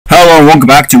welcome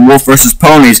back to Wolf vs.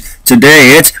 Ponies.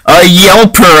 Today it's a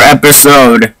Yelper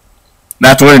episode.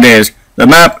 That's what it is. The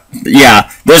map,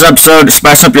 yeah, this episode,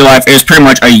 Spice Up Your Life, is pretty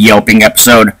much a yelping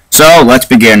episode. So, let's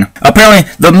begin. Apparently,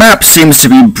 the map seems to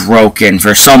be broken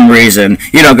for some reason.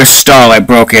 You know, because Starlight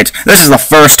broke it. This is the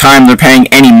first time they're paying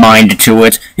any mind to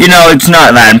it. You know, it's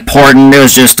not that important. It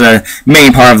was just a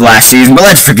main part of last season, but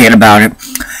let's forget about it.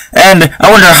 And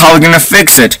I wonder how they're gonna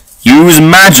fix it. Use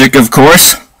magic, of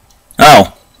course.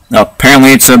 Oh,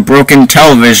 apparently it's a broken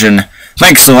television.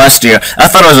 Thanks, Celestia. I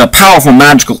thought it was a powerful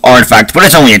magical artifact, but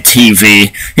it's only a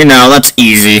TV. You know, that's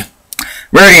easy.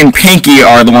 Rarity and Pinky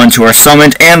are the ones who are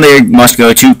summoned, and they must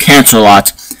go to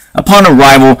Canterlot. Upon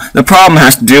arrival, the problem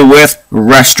has to do with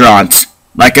restaurants.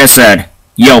 Like I said,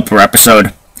 Yelper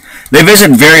episode. They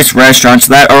visit various restaurants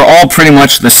that are all pretty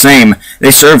much the same.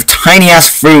 They serve tiny-ass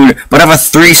food, but have a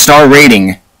 3-star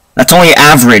rating. That's only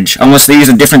average, unless they use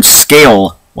a different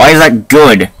scale. Why is that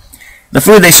good? The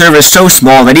food they serve is so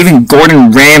small that even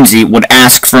Gordon Ramsay would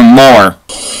ask for more.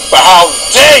 But how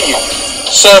dare you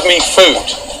serve me food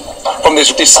from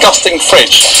this disgusting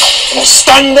fridge and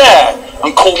stand there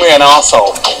and call me an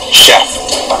arsehole, chef?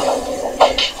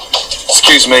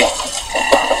 Excuse me,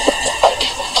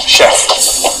 chef.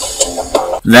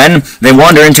 Then, they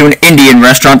wander into an Indian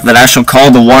restaurant that I shall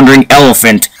call the Wandering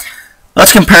Elephant.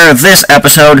 Let's compare this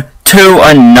episode to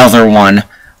another one.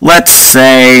 Let's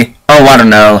say, oh, I don't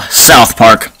know, South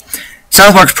Park.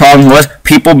 South Park's problem was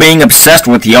people being obsessed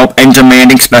with Yelp and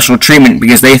demanding special treatment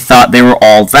because they thought they were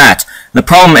all that. The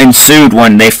problem ensued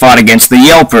when they fought against the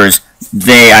Yelpers.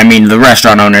 I mean the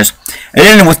restaurant owners. It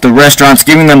ended with the restaurants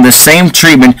giving them the same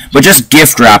treatment, but just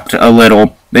gift-wrapped a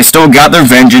little. They still got their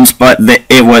vengeance, but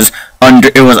it was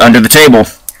under the table.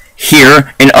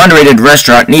 Here, an underrated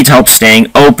restaurant needs help staying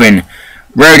open.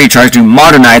 Rarity tries to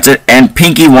modernize it, and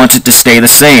Pinky wants it to stay the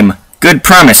same. Good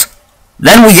premise.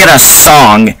 Then we get a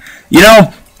song. You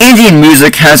know, Indian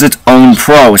music has its own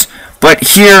pros, but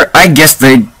here, I guess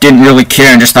they didn't really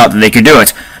care and just thought that they could do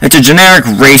it. It's a generic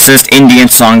racist Indian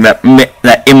song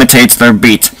that imitates their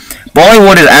beats.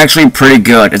 Bollywood is actually pretty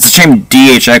good. It's a shame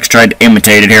DHX tried to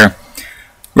imitate it here.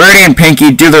 Rarity and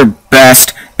Pinky do their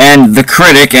best, and the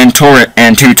critic and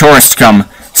two tourists come.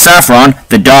 Saffron,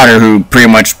 the daughter who pretty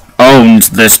much owns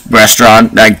this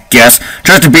restaurant, I guess,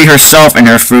 tries to be herself in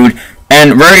her food,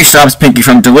 and Rarity stops Pinky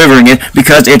from delivering it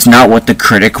because it's not what the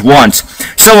critic wants.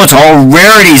 So it's all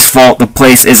Rarity's fault the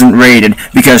place isn't rated,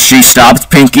 because she stops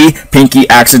Pinky, Pinky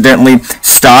accidentally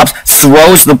stops,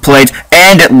 throws the plate,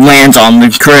 and it lands on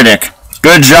the critic.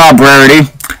 Good job,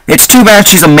 Rarity. It's too bad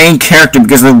she's a main character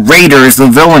because the Raider is the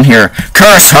villain here.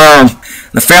 Curse her!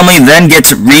 The family then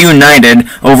gets reunited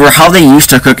over how they used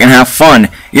to cook and have fun.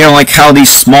 You know, like how these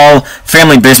small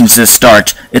family businesses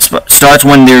start. It starts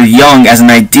when they're young as an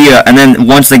idea, and then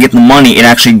once they get the money, it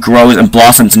actually grows and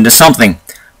blossoms into something.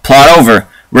 Plot over.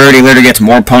 Rarity later gets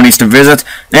more ponies to visit.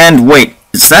 And wait,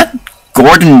 is that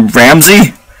Gordon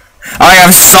Ramsay? I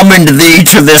have summoned thee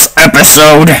to this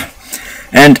episode!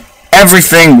 And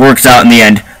everything works out in the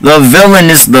end. The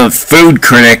villain is the food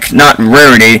critic, not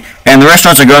Rarity, and the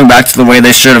restaurants are going back to the way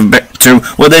they should have been, to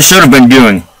what they should have been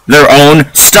doing. Their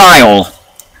own style.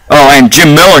 Oh, and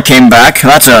Jim Miller came back.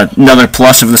 That's another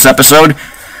plus of this episode.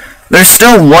 There's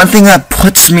still one thing that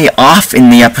puts me off in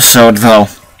the episode, though.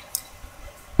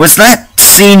 Was that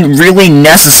scene really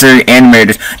necessary,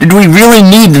 animators? Did we really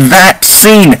need that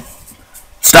scene?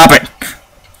 Stop it.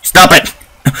 Stop it.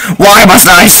 Why must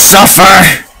I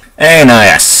suffer? Ain't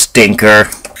I a stinker?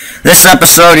 This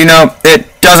episode, you know,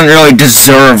 it doesn't really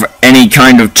deserve any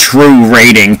kind of true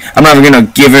rating. I'm not even going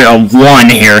to give it a 1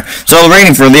 here. So the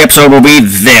rating for the episode will be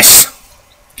this.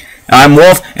 I'm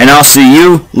Wolf, and I'll see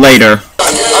you later.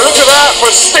 And look at that for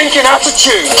a stinking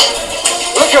attitude.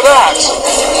 Look at that.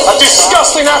 A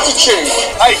disgusting attitude.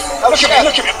 Hey, look at me,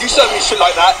 look at me. You serve me shit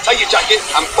like that, take your jacket,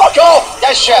 and fuck off.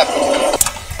 Yes, chef.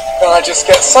 And I just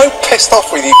get so pissed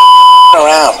off with you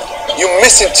around. You're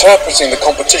misinterpreting the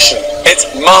competition. It's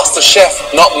Master Chef,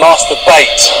 not Master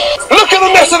Bait. Look at the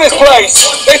mess of this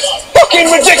place! It's fucking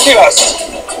ridiculous!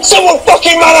 Someone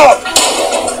fucking man up!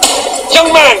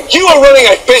 Young man, you are running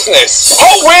a business.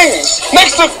 Whole wings!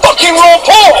 Next to fucking raw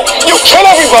pork! You'll kill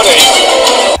everybody!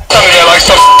 Standing there like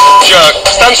some jerk.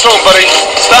 Stand strong, buddy.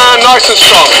 Stand nice and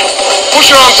strong.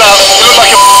 Push your arms out. You look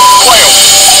like a whale.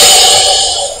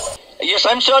 Yes,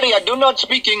 I'm sorry, I do not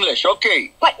speak English,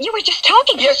 okay. But you were just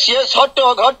talking. Yes, hot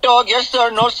dog, yes sir,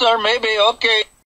 no sir, maybe, okay.